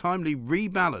much-needed and timely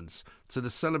rebalance to the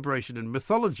celebration and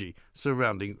mythology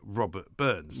surrounding Robert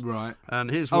Burns. Right. And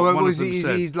here's what one of them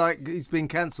said. He's been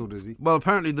cancelled, is he? Well,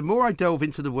 apparently the more I delve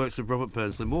into the works of Robert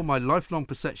Burns, the more my lifelong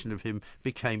perception of him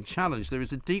became challenged. There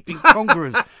is a deep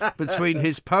incongruence between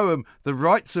his poem, The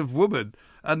Rights of Woman,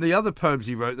 and the other poems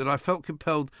he wrote that I felt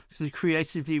compelled to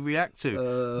creatively react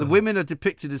to. The women are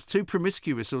depicted as too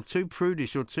promiscuous or too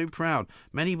prudish or too proud.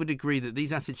 Many would agree that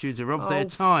these attitudes are of their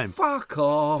time. Fuck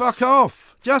off. Fuck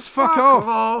off. Just fuck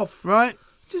off. Right?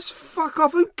 Just fuck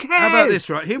off. Who cares? How about this,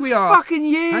 right? Here we are. Fucking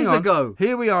years ago.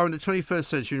 Here we are in the 21st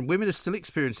century, and women are still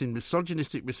experiencing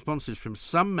misogynistic responses from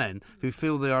some men who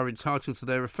feel they are entitled to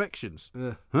their affections.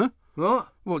 Huh? What?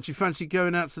 What, do you fancy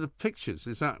going out to the pictures?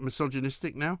 Is that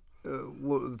misogynistic now?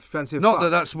 Fancy a Not fuck? that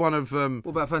that's one of... what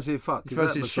about fancy a fuck?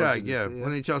 Fancy a shag, yeah.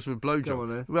 When he charges with a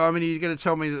blowjob. Well, I mean, you're going to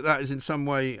tell me that is in some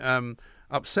way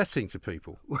upsetting to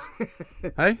people.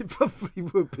 Hey? It probably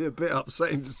would be a bit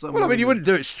upsetting to someone. Well, I mean, you wouldn't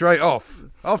do it straight off.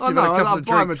 After you've had a couple of drinks.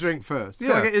 I'll buy him a drink first. Yeah.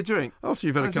 Can I get you a drink? After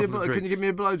you've had a couple of drinks. Can you give me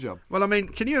a blowjob? Well, I mean,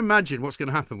 can you imagine what's going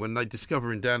to happen when they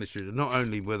discover in Downing Street that not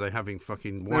only were they having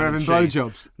fucking wine and cheese,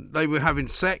 blowjobs. They were having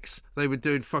sex, they were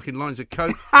doing fucking lines of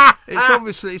coke. It's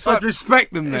obviously... I'd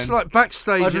respect them then. It's like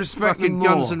backstage at fucking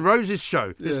Guns N' Roses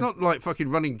show. Yeah. It's not like fucking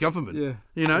running government,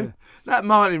 you know? Yeah. That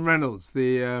Martin Reynolds,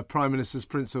 the Prime Minister's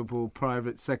principal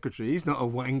private secretary, he's not a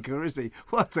wanker, is he?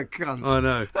 What a cunt. I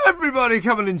know. Everybody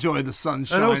come and enjoy the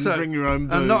sunshine and also, bring your own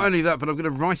booze. And not only that, but I'm going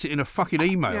to write it in a fucking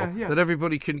email that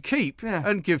everybody can keep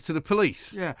and give to the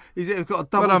police. Yeah. He's got a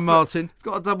double... Well done, Martin. He's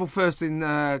got a double first in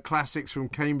classics from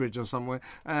Cambridge or somewhere.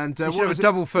 And he should have a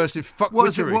double first in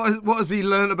fuckwittery. What has he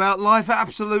learned about life?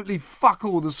 Absolutely fuck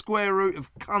all. The square root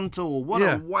of cunt all. What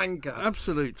a wanker.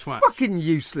 Absolute twat. Fucking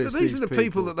useless. But these are the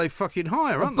people that they fucking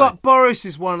hire, aren't but they? Boris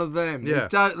is one of them. Yeah.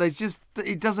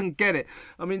 He doesn't get it.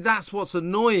 I mean, that's what's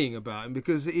annoying about him,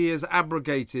 because he has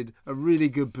abrogated a really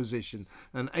good position,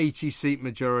 an 80-seat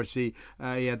majority.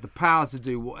 He had the power to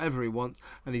do whatever he wants,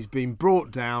 and he's been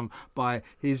brought down by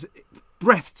his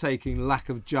breathtaking lack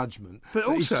of judgment. But he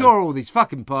also, saw all these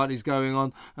fucking parties going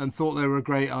on and thought they were a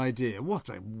great idea. What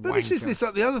a wanker. But this is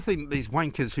the other thing, these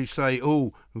wankers who say,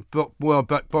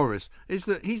 back Boris, is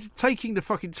that he's taking the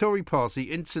fucking Tory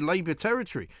party into Labour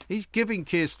territory. He's giving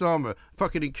Keir Starmer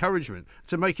fucking encouragement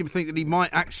to make him think that he might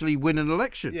actually win an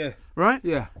election. Yeah. Right?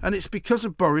 Yeah. And it's because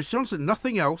of Boris Johnson,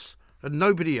 nothing else, and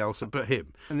nobody else but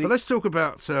him. But let's talk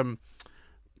about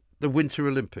the Winter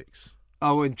Olympics.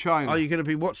 Oh, in China. Are you going to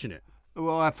be watching it?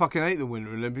 Well, I fucking hate the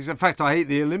Winter Olympics. In fact, I hate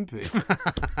the Olympics.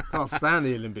 Can't stand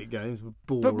the Olympic Games.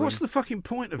 Boring. But what's the fucking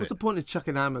point of What's it? the point of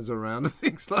chucking hammers around and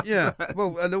things like Yeah, that?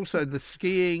 well, and also the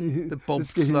skiing, the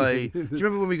bobsleigh. Do you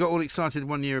remember when we got all excited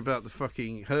one year about the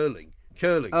fucking curling?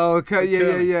 Oh, okay,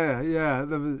 curling. yeah.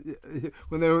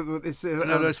 When they were,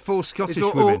 there's four Scottish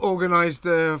it's women. organised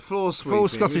floor sweeping. Four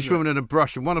Scottish women in a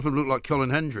brush, and one of them looked like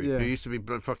Colin Hendry, Yeah. who used to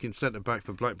be fucking centre back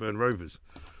for Blackburn Rovers.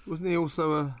 Wasn't he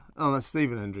also a... Oh, that's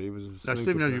Stephen Hendry. He was a snooker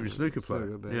Stephen Hendry player. was a snooker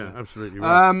player. Player, Yeah, absolutely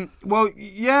right. Well,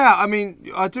 yeah, I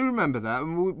mean, I do remember that.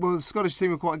 Well, the Scottish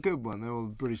team were quite a good one. They were the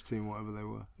British team, whatever they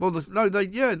were. Well,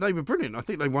 they were brilliant. I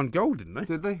think they won gold, didn't they?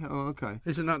 Did they? Oh, okay.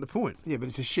 Isn't that the point? Yeah, but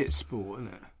it's a shit sport,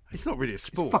 isn't it? It's not really a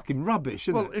sport. It's fucking rubbish,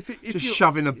 isn't Well, it? if Just you're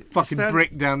shoving a fucking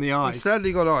brick down the ice. You're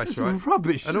standing on ice, It's right?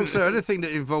 rubbish. And also, anything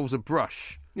that involves a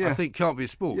brush, Yeah. I think can't be a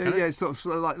sport. Yeah, can yeah, it? it's sort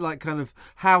of like kind of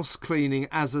house cleaning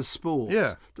as a sport.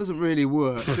 Yeah. Doesn't really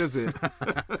work, does it?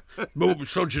 More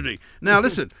misogyny. Now,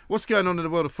 listen, what's going on in the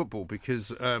world of football?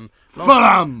 Because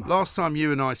Fulham! last time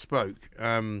you and I spoke,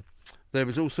 there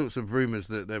was all sorts of rumours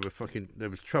that there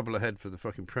was trouble ahead for the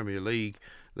fucking Premier League.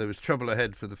 There was trouble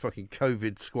ahead for the fucking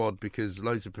COVID squad because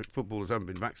loads of footballers haven't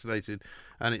been vaccinated.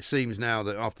 And it seems now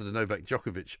that after the Novak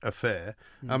Djokovic affair,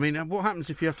 I mean, what happens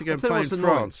if you have to go and play in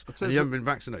France and you haven't been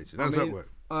vaccinated? How does that work?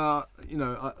 I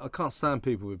can't stand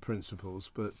people with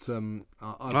principles, but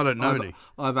I don't know any.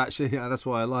 I've actually, that's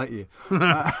why I like you.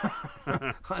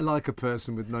 I like a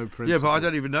person with no principles. Yeah, but I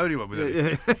don't even know anyone with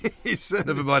any. Yeah.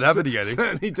 Never mind having any.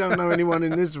 Certainly don't know anyone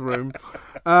in this room.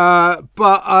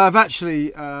 But I've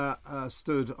actually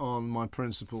stood on my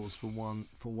principles for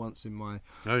once in my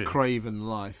Craven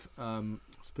life.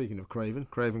 Speaking of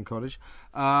Craven Cottage.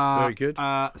 Very good.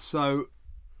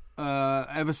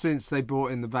 Ever since they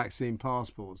brought in the vaccine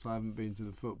passports, I haven't been to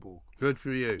the football. Good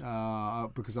for you.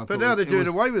 Because I but now they're doing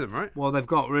away with them, right? Well, they've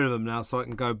got rid of them now, so I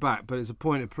can go back. But it's a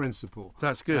point of principle.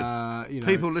 That's good.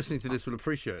 People listening to this will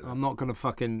appreciate that. I'm not going to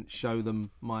fucking show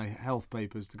them my health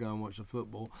papers to go and watch the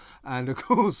football. And of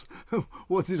course,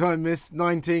 what did I miss?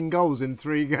 19 goals in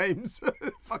 3 games.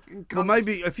 Fucking cunts. Well,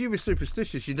 maybe if you were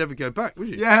superstitious, you'd never go back, would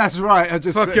you? Yeah, that's right. I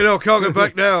just fucking hell, can't go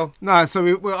back now. No,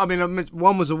 so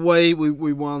one was away.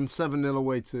 We won 7-0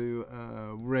 away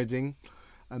to Reading.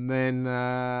 And then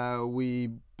we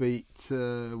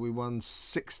won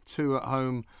 6-2 at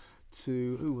home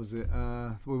to, who was it?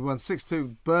 We won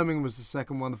 6-2. Birmingham was the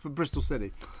second one for Bristol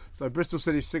City. So Bristol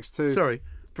City 6-2. Sorry,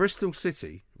 Bristol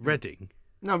City, Reading.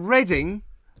 No, Reading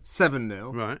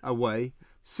 7-0 right. away.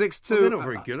 6-2. Well, they're not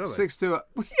very good, are they? 6-2.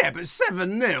 Yeah, but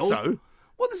 7-0. So?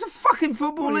 Well, there's a fucking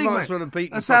football league. You might as well have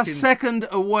beaten That's our second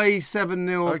away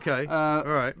 7-0 okay. All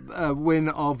right. Win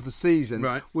of the season.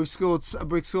 Right. We've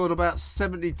scored about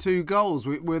 72 goals.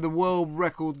 We're the world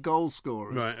record goal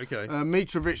scorers. Right. Okay.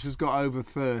 Mitrovic has got over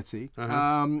 30.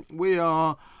 Uh-huh. We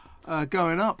are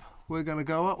going up. We're going to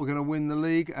go up. We're going to win the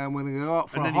league, and we're going to go up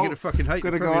for and a then whole. you're going to fucking hate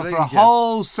We're the going to go Premier up for a League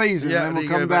whole season, yeah, and then we'll you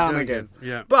come go back down again.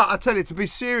 Yeah. But I tell you, to be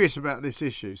serious about this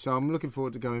issue, so I'm looking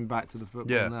forward to going back to the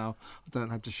football Yeah. now. I don't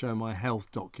have to show my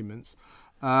health documents.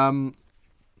 But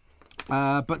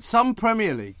some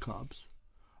Premier League clubs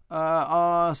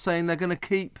are saying they're going to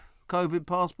keep COVID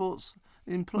passports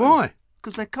in place. Why?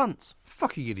 Because they're cunts.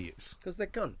 Fucking idiots. Because they're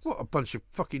cunts. What a bunch of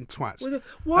fucking twats.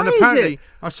 Why and is apparently, it?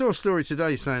 I saw a story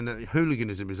today saying that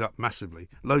hooliganism is up massively.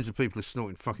 Loads of people are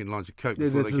snorting fucking lines of coke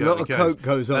before they there's go a lot out of the coke games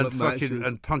goes on and at fucking matches.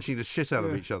 and punching the shit out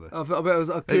of each other. I bet it was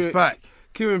It's back.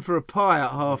 Queuing for a pie at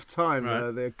half time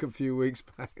Right. there a few weeks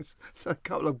back. So a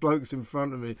couple of blokes in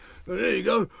front of me. Oh, there you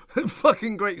go.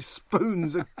 Fucking great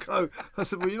spoons of coke. I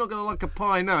said, well, you're not going to like a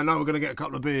pie now. No, we're going to get a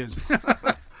couple of beers.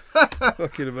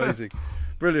 Fucking amazing.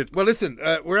 Brilliant. Well, listen,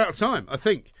 we're out of time, I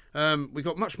think. We've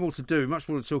got much more to do, much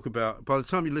more to talk about. By the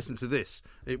time you listen to this,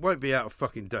 it won't be out of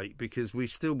fucking date because we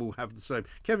still will have the same.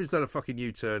 Kevin's done a fucking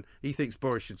U-turn. He thinks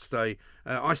Boris should stay.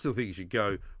 I still think he should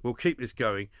go. We'll keep this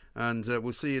going and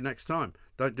we'll see you next time.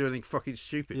 Don't do anything fucking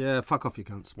stupid. Yeah, fuck off, you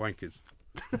cunts. Wankers.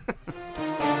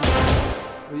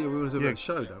 We want to do the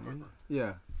show, don't we?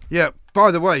 Yeah. Yeah,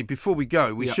 by the way, before we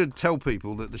go, we should tell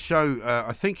people that the show,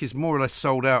 I think, is more or less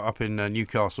sold out up in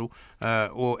Newcastle,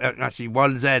 or actually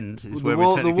Wallsend is where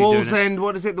we're technically doing it. The Wallsend,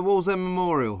 what is it? The Wallsend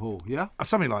Memorial Hall, yeah?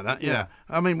 Something like that, yeah.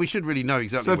 I mean, we should really know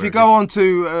exactly So if where you go on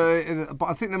to, but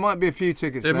I think there might be a few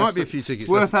tickets There left, might be a few tickets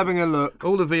worth left. having a look.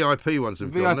 All the VIP ones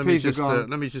have gone. VIPs are gone.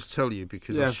 Let me just tell you,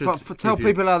 because Yeah, I should tell give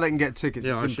you- people how they can get tickets.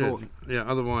 Yeah, It's important. Yeah,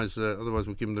 otherwise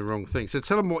we'll give them the wrong thing. So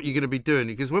tell them what you're going to be doing,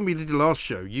 because when we did the last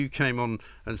show, you came on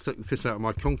and took the piss out of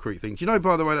my concrete thing. Do you know,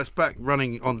 by the way, that's back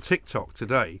running on TikTok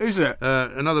today? Is it?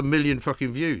 Another 1 million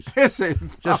fucking views. Is it?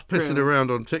 Just pissing around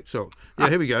on TikTok. Yeah,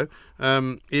 here we go.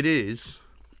 It's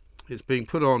being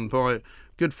put on by a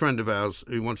good friend of ours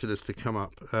who wanted us to come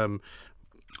up. And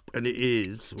it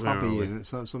is... Tubby, isn't it?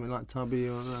 Something like Tubby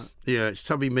or that? Yeah, it's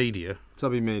Tubby Media.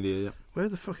 Tubby Media, yeah. Where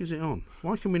the fuck is it on?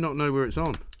 Why can we not know where it's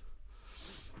on?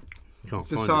 Can't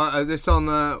find it.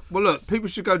 Well, look, people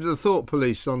should go to the Thought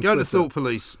Police on Go Twitter. to Thought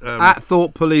Police. At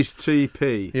Thought Police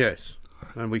TP. Yes.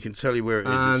 And we can tell you where it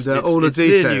is. And it's all the it's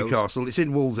details. near Newcastle. It's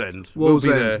in Wallsend. We'll be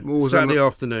there. Saturday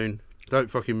afternoon. Don't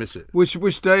fucking miss it.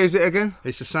 Which day is it again?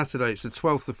 It's a Saturday. It's the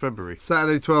 12th of February.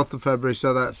 Saturday, 12th of February.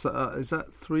 So that's is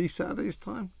that 3 Saturdays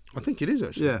time? I think it is,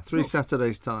 actually. Yeah, 3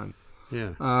 Saturdays time.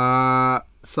 Yeah.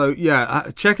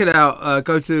 Check it out.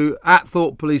 Go to at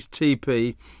Thought Police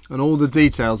TP, and all the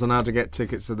details on how to get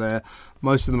tickets are there.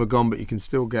 Most of them are gone, but you can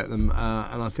still get them.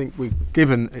 And I think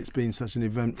given it's been such an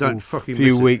eventful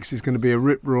few weeks, it's going to be a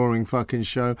rip-roaring fucking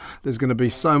show. There's going to be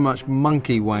so much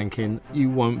monkey wanking, you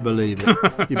won't believe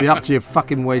it. You'll be up to your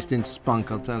fucking waist in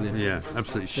spunk, I'll tell you. Yeah,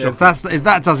 absolutely. Yeah, if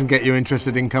that doesn't get you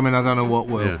interested in coming, I don't know what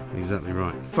will. Yeah, exactly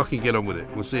right. Fucking get on with it.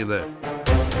 We'll see you there.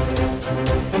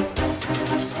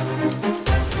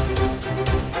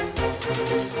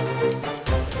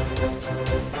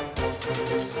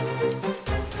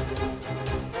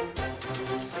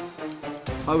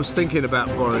 I was thinking about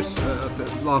Boris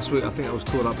last week. I think I was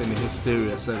caught up in the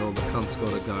hysteria, saying, "Oh, the cunt's got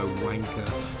to go,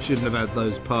 wanker. Shouldn't have had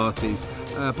those parties."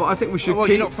 But I think we should. Well,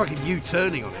 you're not fucking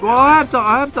U-turning on it. Well, I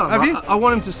have done. Have you? I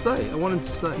want him to stay.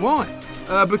 Why?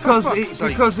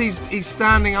 Because he's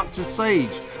standing up to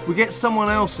Sage. We get someone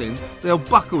else in, they'll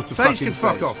buckle to Sage fucking can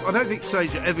fuck off. I don't think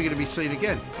Sage are ever going to be seen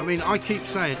again. I mean, I keep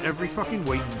saying every fucking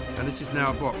week, and this is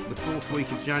now the 4th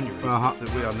week of January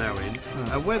that we are now in.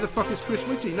 Where the fuck is Chris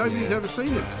Whitty? Nobody's ever seen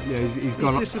him. Yeah, he's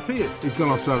disappeared. He's gone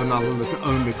off to have another look at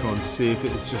Omicron to see if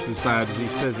it's just as bad as he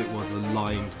says it was. The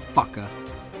lying fucker.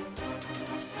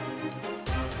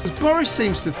 Because Boris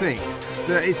seems to think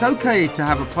that it's okay to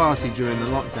have a party during the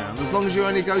lockdown as long as you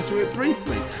only go to it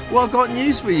briefly. Well, I've got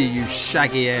news for you, you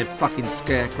shaggy-haired fucking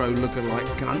scarecrow looking-like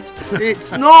cunt.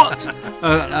 It's not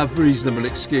a reasonable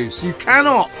excuse. You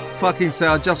cannot fucking say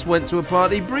I just went to a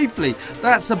party briefly.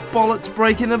 That's a bollocks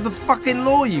breaking of the fucking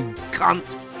law, you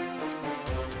cunt.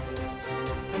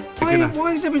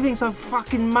 Why is everything so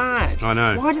fucking mad? I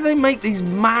know. Why do they make these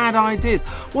mad ideas?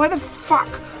 Why the fuck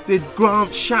did Grant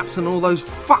Shapps and all those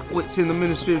fuckwits in the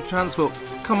Ministry of Transport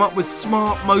come up with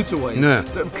smart motorways that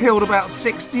have killed about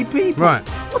 60 people? Right.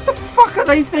 What the fuck are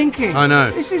they thinking? I know.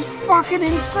 This is fucking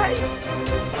insane.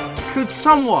 Could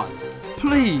someone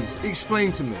please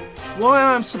explain to me why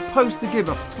I'm supposed to give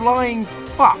a flying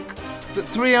fuck that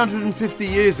 350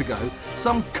 years ago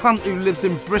some cunt who lives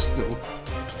in Bristol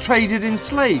traded in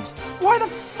slaves? Why the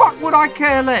fuck would I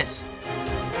care less?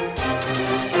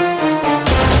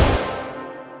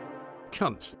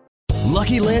 Cunt.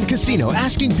 Lucky Land Casino,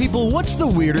 asking people, what's the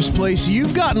weirdest place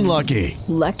you've gotten lucky?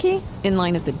 Lucky? In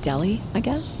line at the deli, I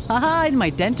guess? Aha, in my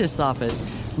dentist's office.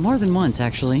 More than once,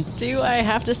 actually. Do I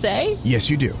have to say? Yes,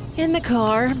 you do. In the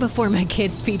car before my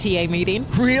kids' PTA meeting.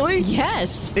 Really?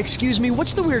 Yes. Excuse me,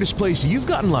 what's the weirdest place you've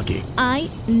gotten lucky? I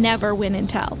never win and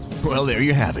tell. Well, there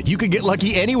you have it. You can get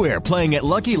lucky anywhere, playing at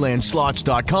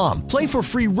LuckyLandSlots.com. Play for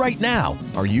free right now.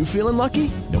 Are you feeling lucky?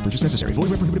 No purchase necessary. Void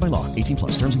where prohibited by law.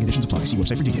 18+. Terms and conditions apply. See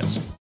website for details.